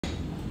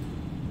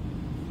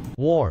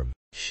Warm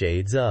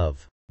shades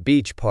of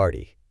beach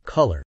party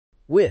color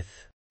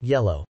with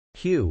yellow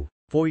hue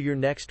for your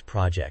next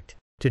project.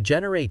 To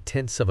generate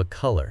tints of a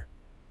color,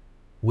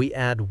 we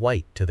add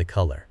white to the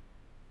color.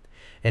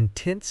 And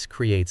tints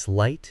creates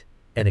light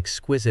and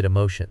exquisite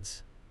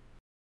emotions.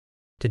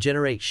 To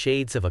generate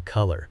shades of a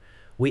color,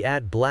 we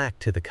add black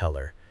to the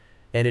color,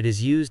 and it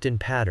is used in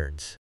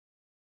patterns.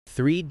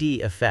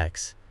 3D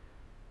effects,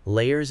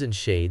 layers and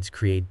shades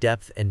create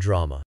depth and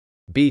drama.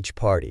 Beach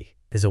party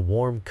is a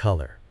warm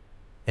color,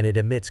 and it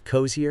emits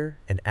cozier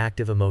and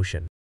active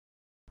emotion.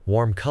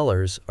 Warm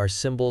colors are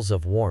symbols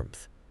of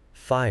warmth,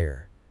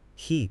 fire,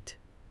 heat,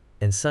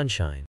 and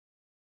sunshine.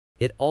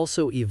 It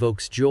also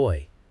evokes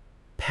joy,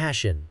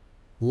 passion,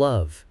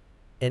 love,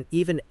 and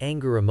even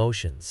anger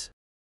emotions.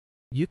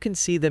 You can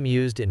see them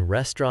used in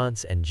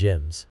restaurants and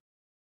gyms,